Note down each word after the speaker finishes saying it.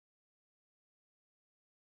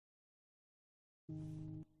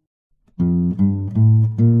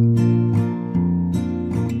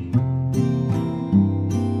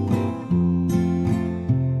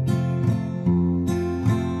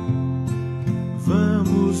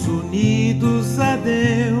Vamos unidos a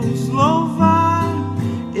Deus louvar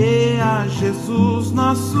e a Jesus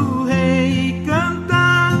nosso Rei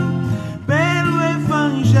cantar, pelo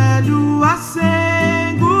Evangelho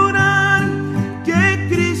assegurar que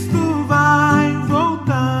Cristo vai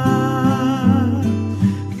voltar.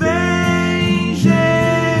 Vem,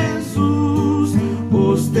 Jesus,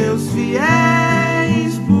 os teus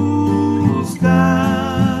fiéis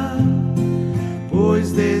buscar,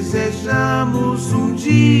 pois desejamos um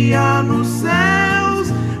dia nos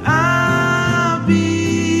céus habitar.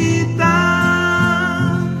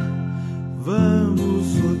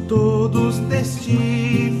 Vamos todos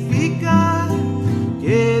testificar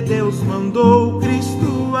que Deus mandou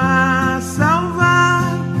Cristo a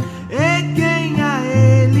salvar, e quem a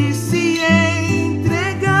Ele se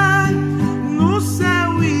entregar no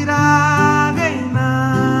céu irá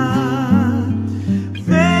reinar.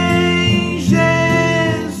 Vem,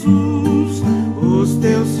 Jesus, os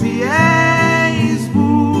teus fiéis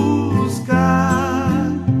buscar,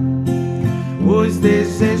 pois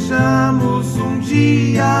desejamos um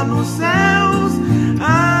dia nos céus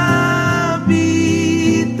habitar.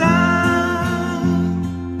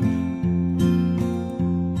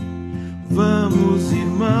 Vamos,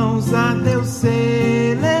 irmãos, a Deus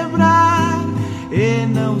celebrar, e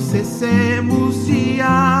não cessemos de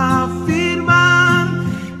afirmar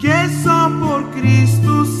que só por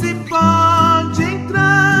Cristo se pode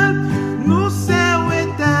entrar no céu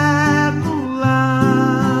eterno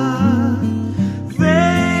lá.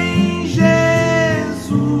 Vem,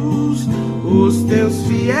 Jesus, os teus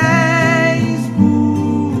fiéis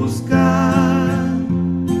buscar,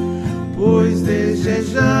 pois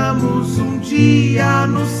desejamos um dia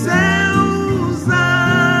nos céus habitar.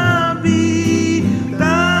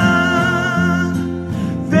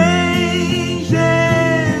 Vem,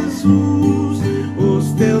 Jesus,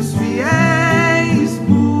 os teus fiéis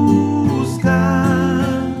buscar,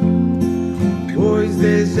 pois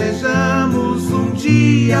desejamos um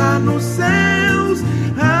dia nos céus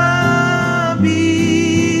habitar.